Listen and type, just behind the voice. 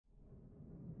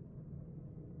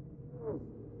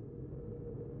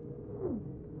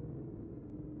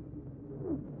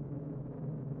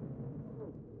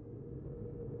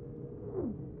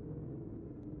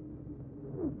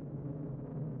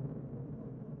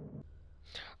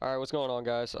Alright, what's going on,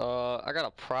 guys? I got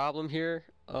a problem here.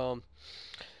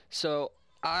 So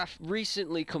I've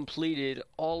recently completed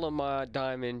all of my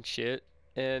diamond shit,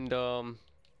 and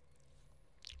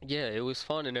yeah, it was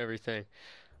fun and everything.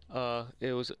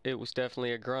 It was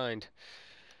definitely a grind.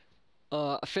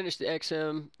 I finished the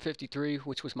XM53,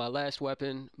 which was my last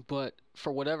weapon, but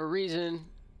for whatever reason,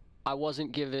 I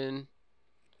wasn't given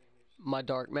my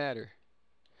dark matter.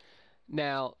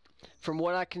 Now, from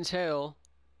what I can tell,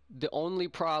 the only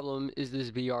problem is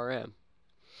this BRM.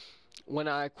 When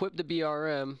I equip the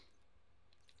BRM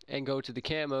and go to the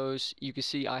camos, you can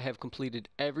see I have completed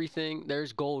everything.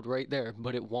 There's gold right there,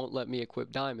 but it won't let me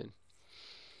equip diamond.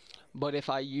 But if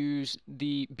I use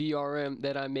the BRM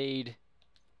that I made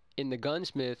in the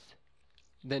gunsmith,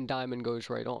 then diamond goes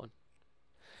right on.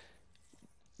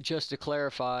 Just to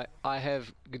clarify, I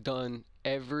have done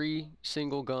every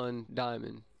single gun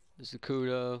diamond.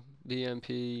 Zacuda,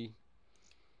 BMP,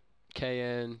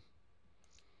 KN,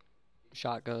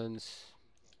 shotguns,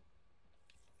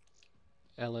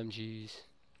 LMGs.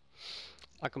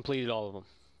 I completed all of them.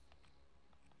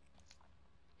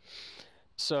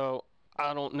 So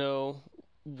I don't know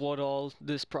what all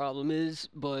this problem is,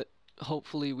 but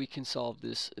hopefully we can solve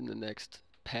this in the next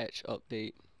patch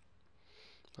update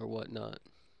or whatnot.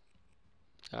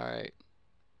 Alright,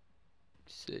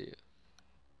 see ya.